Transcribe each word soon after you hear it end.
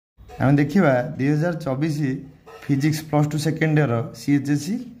आम देखा 2024 physics +2 second year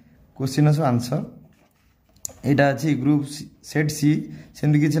CHSE question answer यहाँ अच्छी ग्रुप सेट सी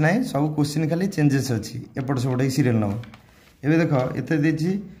सेमती किसी ना सब क्वेश्चन खाली चेंजेस अच्छी एपट सेपट सीरियल नंबर एवं देख एत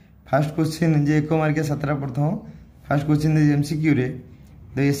देती फास्ट क्वेश्चन जे 1 मार्किया 7टा प्रथम फास्ट क्वेश्चन MCQ रे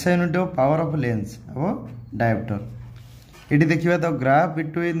the SI unit of power of lens अब डायोप्टर ये देखिए the graph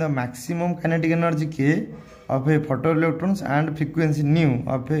between the maximum kinetic energy के of A photo electrons and frequency new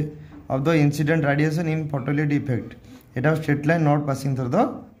of the incident radiation in फोटोलिट effect Etah straight line not passing through the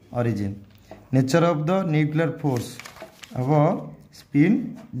origin nature of the nuclear force अब spin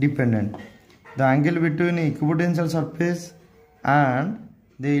dependent the angle between equipotential surface and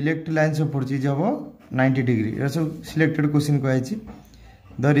the electric lines of force is अब 90 degree ये सब selected question कही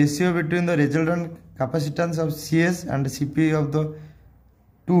the ratio between the resultant capacitance of CS and CP of the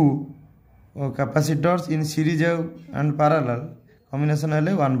two capacitors in series and parallel combination है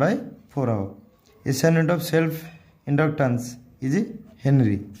 1/4 अब SI unit of self inductance is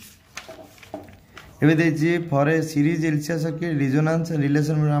Henry एवं for a series LCR circuit resonance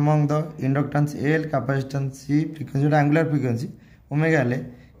relation among the inductance L capacitance C frequency angular frequency omega हेले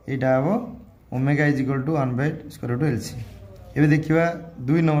यहाँ हम omega is equal to 1/√LC एवं देखा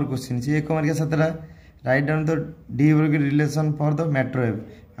 2 number question 1 मार्किया 7टा write down the D relation for the metro wave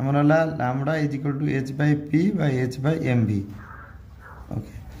आमर lambda is equal to H/P/H/mv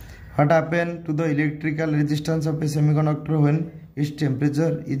okay what happen to the electrical resistance of A semiconductor when its temperature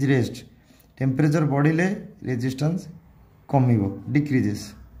is raised temperature बढ़िले resistance कमिबो decreases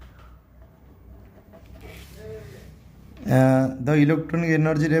the electronic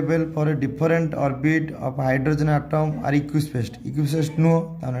energy level for a different orbit of hydrogen atom are इक्विस्पेस्ड no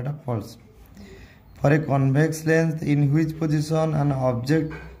ताने एटा false for a convex lens in which position an object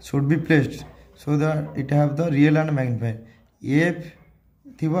should be placed so that it have the real and magnify F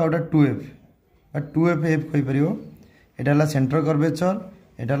थिबो outta 2F कहि परिबो एटा ला centre curvature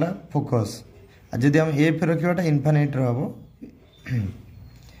एटा ला focus आ जदि हम F रखिबाटा infinite रहबो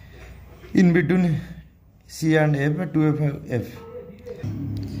in between C and F 2F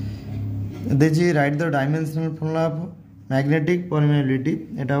देखिए right the dimensional formula of magnetic permeability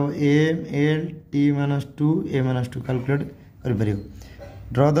Etah AM L T-2 A-2 calculate कर परियो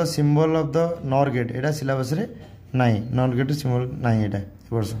draw the symbol of the nor gate Etah syllabus रे नाही nor gate symbol नाही एटा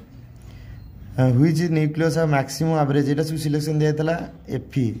वर्ष which nucleus of maximum average एटा सब selection दिया था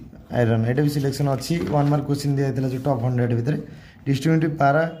Fe iron एटा भी सिलेक्शन अच्छी 1 मार्क क्वेश्चन दिया था जो टॉप 100 भितर डिस्ट्रीब्यूटिव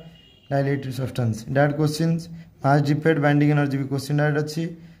पारा dielectric substance direct questions mass defect binding energy भी क्वेश्चन डायरेक्ट अच्छी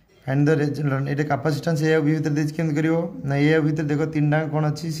find the resultant Etah capacitance A B भीतर देछि केन करिवो ना ए भीतर देखो तीनटा कोन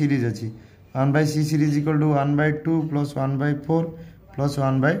अच्छी सीरीज अच्छी 1/C series equal to 1/2 plus 1/4 plus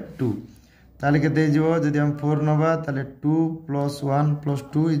 1/2 ताले केते जिवो जदि हम 4 नबा ताले 2 plus 1 plus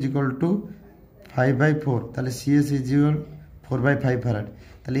 2 is equal to 5/4 ताले CS इज इक्वल 4/5 फैराड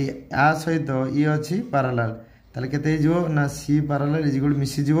ताले आ सहित ई अच्छी पैरेलल ताले केते जिवो ना C पैरेलल इज इक्वल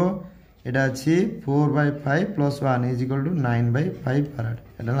मिसी जिवो एटा अच्छी 4/5 plus 1 is equal to 9/5 farad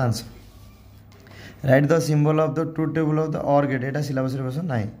Etah answer right the symbol of the truth table of the OR gate Etah syllabus रे बस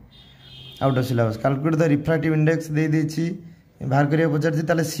नाही out of syllabus calculate the refractive index दे देछि बाहर करिया पचार छी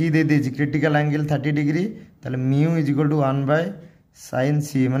ताले C दे देछि क्रिटिकल एंगल 30 डिग्री ताले mu is equal to 1/sin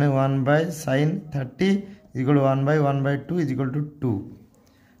C माने 1/sin 30 is equal to 1/1/2 is equal to 2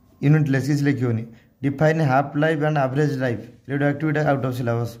 unit less किछ लिखियोनी define half life and average life radioactivity out of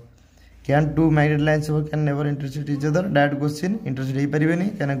syllabus can to magnet lines can never intersect each other direct question intersect हो पारे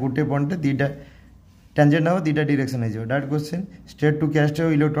क्या गोटे point दीटा tangent हो दीटा direction हो direct question state to cast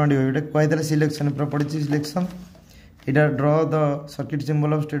electron कहते selection पड़ी selection यहाँ ड्र the circuit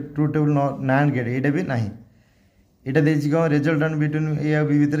symbol of state true table NAND gate यहाँ भी ना यहाँ देखिए कौन रिजल्टेंट बिटवीन ए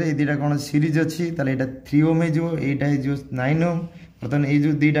बी भितर ये दुटा कौन सीरीज अच्छी ताले यहाँ 3 ओम हो 9 ओम बर्तमान ये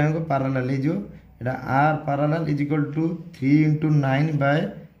जो दुटा पैरेलल हो R parallel is equal to 3 ×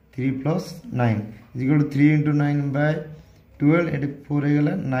 9/3 plus 9 is equal to 3 × 9/12 ये 4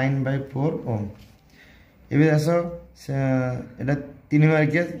 हो 9/4 ओम ये आस यहाँ 3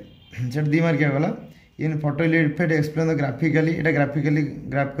 मार्किया से 2 मार्किया गला इन photo effect explain the graphically यहाँ ग्राफिकली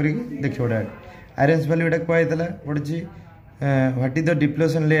ग्राफ कर देखो डायरेक्ट आयरन्स वैल्यू यहाँ कहला पड़ी what is the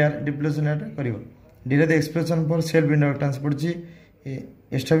depletion layer कर D the expression for self inductance पड़ी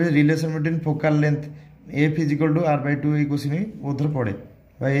establish relation between focal length F is equal to R/2 ये question बहुत थर पड़े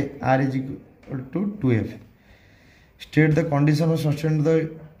bye R is equal to 2F state the condition of sustain the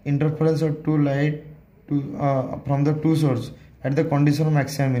interference of to light from the two source at the condition of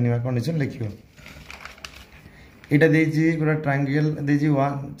maximum minimum condition लिखियो এটা ଦେଇଛି ପୁରା triangle ଦେଇଛି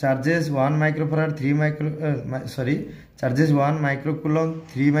charges 1 ମାଇକ୍ରୋଫରାଡ୍ 3 micro charges 1 ମାଇକ୍ରୋକୁଲମ୍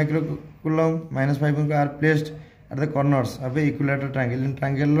 3 ମାଇକ୍ରୋକୁଲମ୍ -5 R placed at the କର୍ନର୍ସ of ଏ ଇକ୍ୱିଲାଟର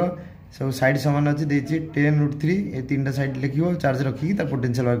ଟ୍ରାଙ୍ଗେଲର सब side सामान अच्छी देती 10√3 ये 3टा साइड लिखियो चार्ज रखिकी तार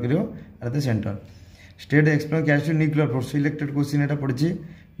पोटेंशियल वर्क करियो at the centre state explain characteristic nuclear force selected question Etah पड़छि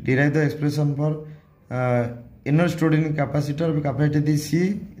derive the expression for inner stored in capacitor capacity see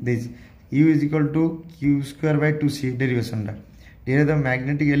this U is equal to Q²/2C derivation टा derive the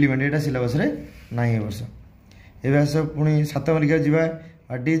magnetic element Etah syllabus रे नाही वर्ष ए वर्ष पुनी 7 mark जिबा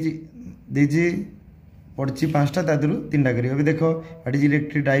what is दिजी पड़ी 5टा तादरू 3टा करी अभी देखो what is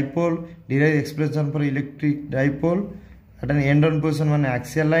electric dipole derive expression for electric dipole at N and on position माने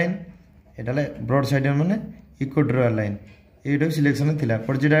एक्सियल लाइन एटा ब्रॉड साइड माने इक्वेटोरियल लाइन एटा सिलेक्शन थिला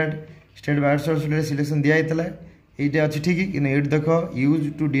पड़ी direct state buyer source selection दिया हितला एटा अछि ठीक कि एट देखो use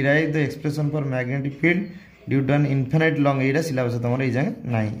to derive the expression for magnetic field due to N infinite long Etah syllabus तमर ए जाय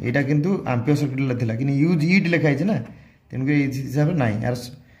नाही एटा किंतु एम्पियर सर्किट थिला कि यूज हीट लिखाइ छै ना तेन के हिसाब से नाही यार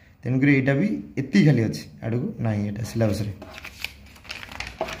तेणुक यहाँ भी एति खाली अच्छी आड़ को ना यहाँ सिलेबस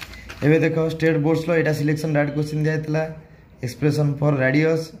एवं देख स्टेट बोर्ड्स यहाँ सिलेक्शन डायरेक्ट क्वेश्चन दिया expression for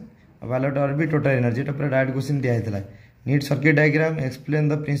radius violet orbit total energy यहाँ पूरा डायरेक्ट क्वेश्चन दिया NEET circuit diagram explain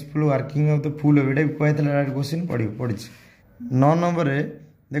the principal working of the full of यहाँ भी कहता डायरेक्ट क्वेश्चन पड़ी 9 नंबर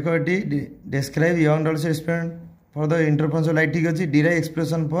देख ये describe young dolls experiment for the interference of light ठीक अच्छे derive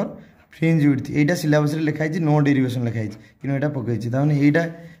expression for fringe width यहाँ सिलेबस लिखाई नो डेरिवेशन लिखाई कि यहाँ पकई ताने यहाँ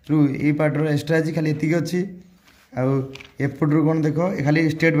रू ये पार्टर एक्सट्रा अच्छी खाली एतिक अच्छी आउटू कौन देख खाली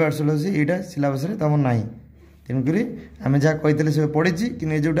स्टेट बार्स अच्छी यहाँ सिलेबस तुम ना तेणुक आम जहाँ कही से पढ़ी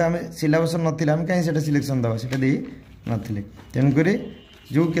कि जोटा आम सिलेबस नाला आम कहीं सिलेक्शन दवा से नी तेणुक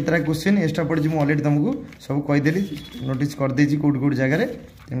जो केतटा क्वेश्चन एक्सट्रा पड़ी मुझे अलरेडी तुमको सब कहीदेली नोटिस करदे कौट कौट जगह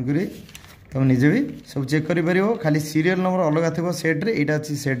तेणुक तुम निजे भी सब चेक कर खाली सीरियल नंबर अलग थी सेट्रे यहाँ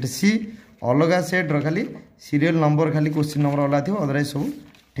अच्छी सेट सी अलग सेट्र खाली सीरियल नंबर खाली क्वेश्चन नंबर अलग थी अदरवाइज सब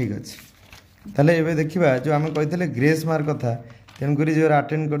ठीक अच्छे ताले ये देखा जो आम कही ग्रेस मार्क कथा तेणुक जो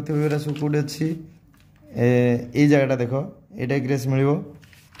अटेंड कर सब कौट अच्छी ये जगह देख ये ग्रेस मिल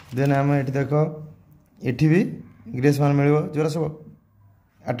देन आम ये देख ये भी ग्रेस मार्क मिल जो सब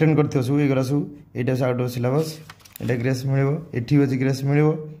अटेंड कर सब ये सब यहाँ से आउट ऑफ सिलेबस ये ग्रेस मिल ये अच्छी ग्रेस मिल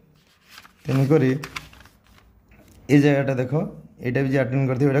तेणुक ये जगह देख यहाँ भी अटेंड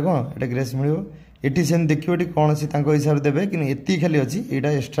करते कौन ये ग्रेस मिल ये सेम देखिए ये कौन से हिसाब से देवे कि एति खाली अच्छी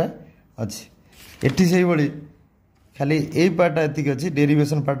यहाँ एक्सट्रा अच्छी एटी से भाई खाली यही पार्टा एति अच्छी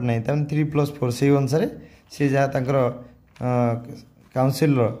डेरिवेशन पार्ट ना 3+4 से अनुसार सी जहाँ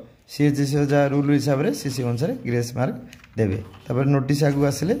काउनसिल CHSE जहाँ रूल हिसाब से अनुसार ग्रेस मार्क देवे तापर नोटिस आगू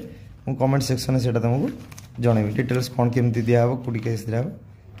आसिले मु कमेंट सेक्शन से तुमको जनइबी डिटेल्स कौन केमती दिया कौटी केस दिया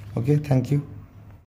ओके थैंक यू।